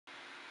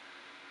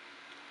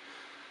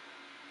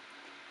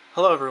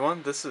Hello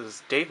everyone, this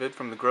is David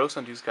from the Gross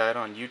Undo's Guide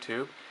on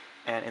YouTube,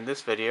 and in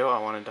this video I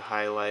wanted to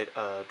highlight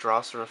a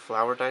Drosera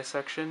flower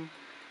dissection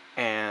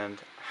and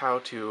how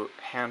to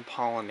hand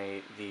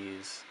pollinate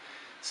these.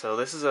 So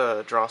this is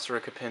a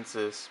Drosera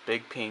capensis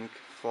big pink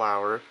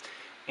flower,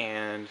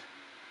 and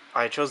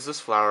I chose this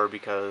flower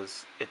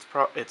because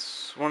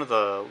it's one of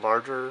the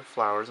larger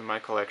flowers in my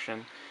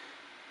collection,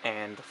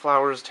 and the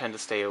flowers tend to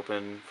stay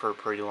open for a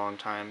pretty long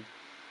time.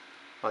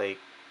 Like,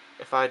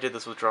 if I did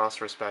this with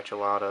Drosera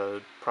spatulata, it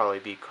would probably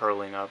be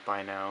curling up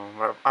by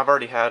now. I've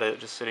already had it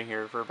just sitting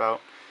here for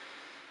about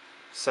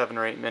 7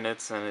 or 8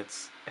 minutes, and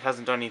it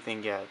hasn't done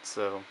anything yet.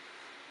 So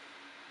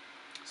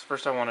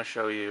first I want to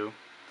show you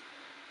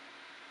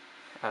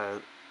uh,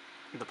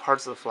 the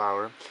parts of the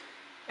flower,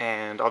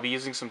 and I'll be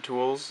using some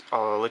tools.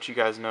 I'll let you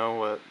guys know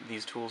what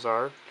these tools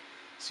are,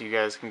 so you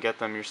guys can get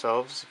them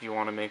yourselves if you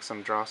want to make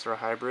some Drosera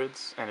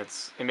hybrids, and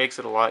it makes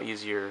it a lot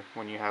easier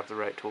when you have the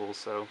right tools.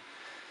 So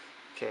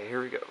okay,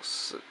 here we go.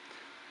 So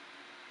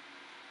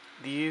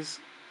these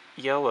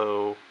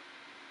yellow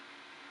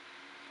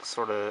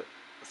sort of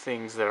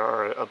things that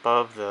are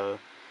above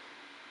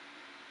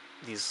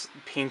these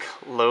pink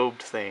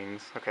lobed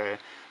things. Okay,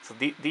 so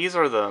these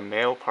are the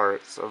male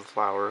parts of the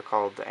flower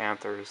called the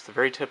anthers. The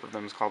very tip of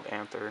them is called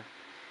anther,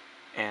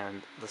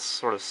 and the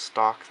sort of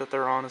stalk that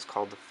they're on is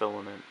called the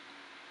filament.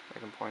 I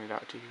can point it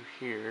out to you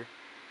here.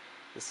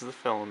 This is the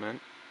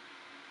filament,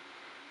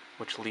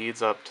 which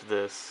leads up to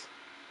this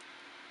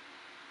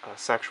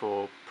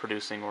sexual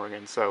producing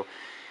organ. So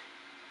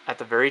at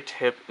the very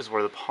tip is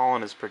where the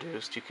pollen is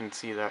produced. You can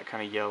see that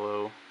kind of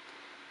yellow.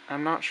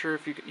 I'm not sure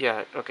if you could,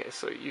 yeah, okay,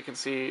 so you can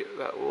see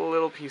that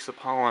little piece of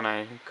pollen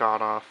I got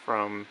off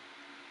from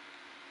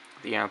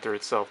the anther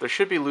itself. There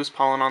should be loose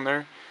pollen on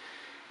there,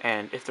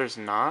 and if there's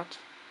not,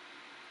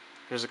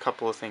 there's a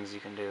couple of things you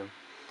can do.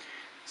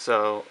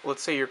 So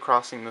let's say you're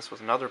crossing this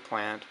with another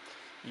plant.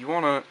 You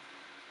want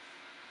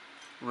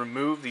to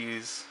remove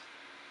these,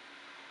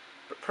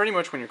 pretty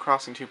much when you're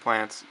crossing two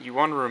plants, you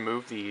want to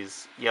remove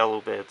these yellow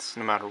bits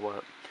no matter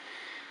what.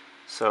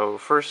 So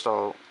first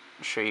I'll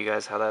show you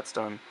guys how that's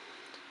done.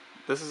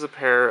 This is a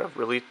pair of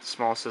really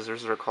small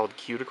scissors that are called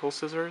cuticle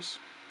scissors.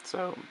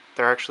 So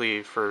they're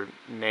actually for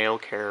nail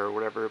care or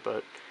whatever,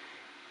 but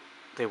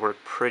they work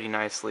pretty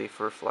nicely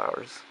for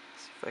flowers.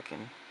 Let's see if I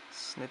can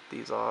snip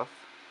these off.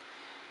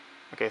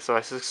 Okay, so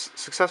I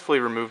successfully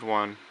removed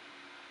one.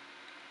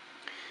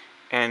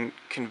 And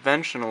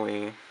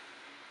conventionally,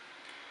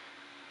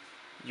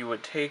 you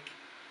would take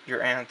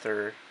your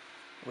anther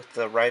with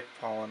the ripe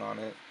pollen on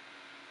it,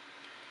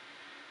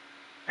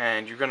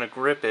 and you're going to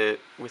grip it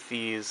with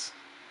these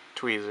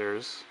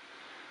tweezers.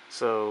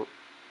 So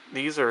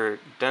these are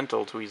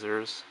dental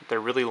tweezers. They're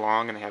really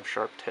long and they have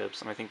sharp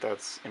tips, and I think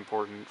that's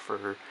important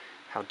for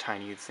how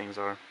tiny these things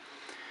are.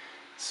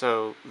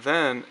 So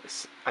then,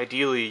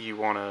 ideally, you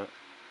want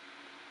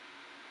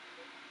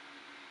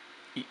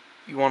to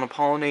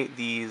pollinate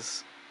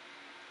these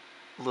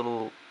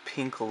little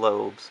pink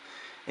lobes.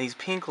 And these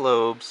pink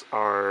lobes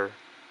are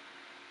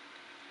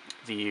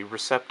the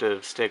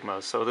receptive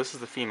stigmas. So this is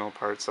the female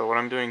part. So what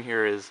I'm doing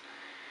here is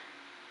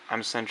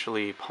I'm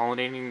essentially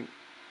pollinating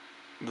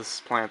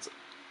this plant's,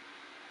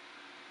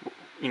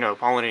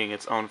 pollinating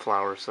its own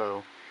flower.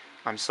 So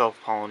I'm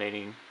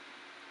self-pollinating.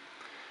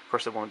 Of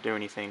course, it won't do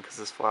anything because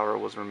this flower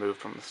was removed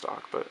from the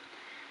stalk, but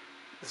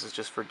this is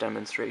just for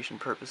demonstration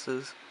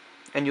purposes.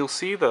 And you'll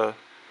see the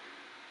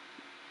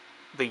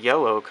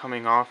yellow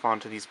coming off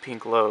onto these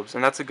pink lobes,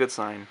 and that's a good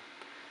sign.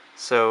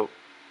 So,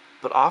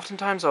 but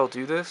oftentimes I'll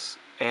do this,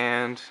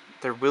 and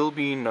there will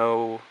be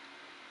no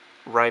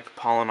ripe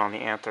pollen on the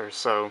anther.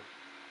 So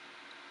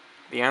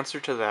the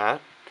answer to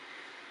that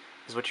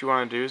is, what you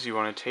want to do is you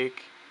want to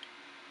take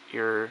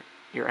your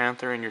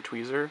anther and your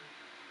tweezer,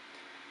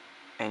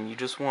 and you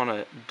just want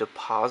to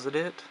deposit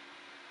it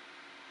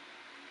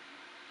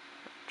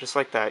just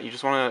like that. You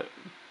just want to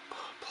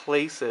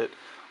place it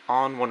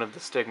on one of the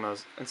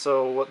stigmas. And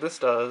so what this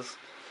does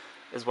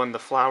is, when the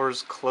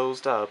flower's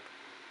closed up,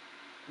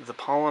 the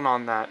pollen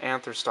on that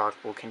anther stalk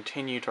will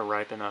continue to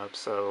ripen up.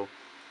 So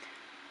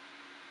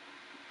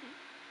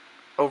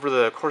over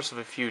the course of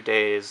a few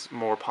days,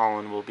 more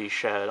pollen will be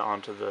shed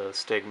onto the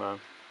stigma,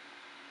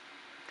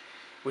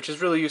 which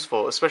is really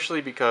useful, especially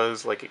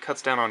because it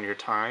cuts down on your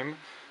time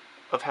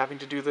of having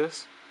to do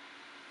this.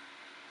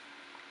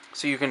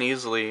 So you can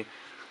easily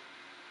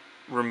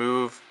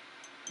remove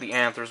the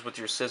anthers with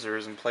your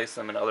scissors and place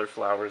them in other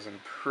flowers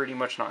and pretty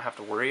much not have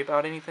to worry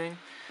about anything.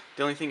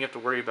 The only thing you have to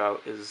worry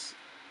about is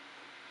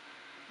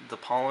the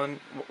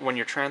pollen. When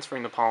you're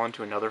transferring the pollen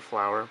to another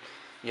flower,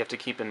 you have to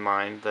keep in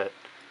mind that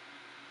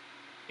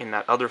in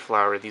that other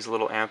flower, these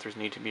little anthers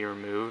need to be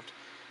removed,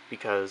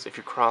 because if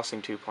you're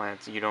crossing two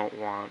plants, you don't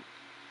want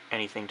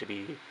anything to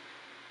be,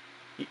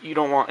 you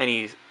don't want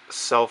any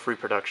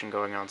self-reproduction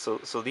going on.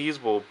 So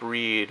these will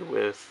breed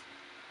with,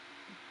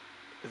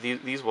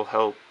 these will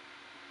help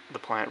the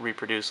plant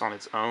reproduce on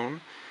its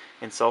own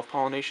in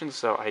self-pollination.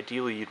 So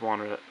ideally you'd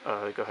want to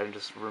go ahead and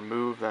just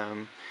remove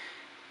them,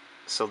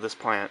 so this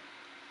plant,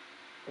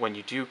 when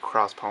you do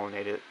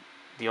cross-pollinate it,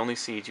 the only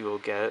seeds you will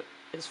get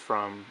is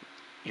from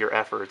your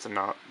efforts and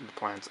not the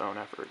plant's own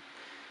effort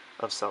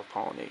of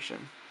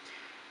self-pollination.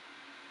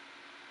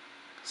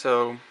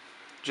 So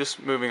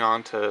just moving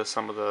on to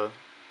some of the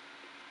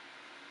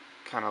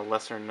kind of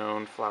lesser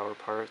known flower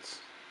parts.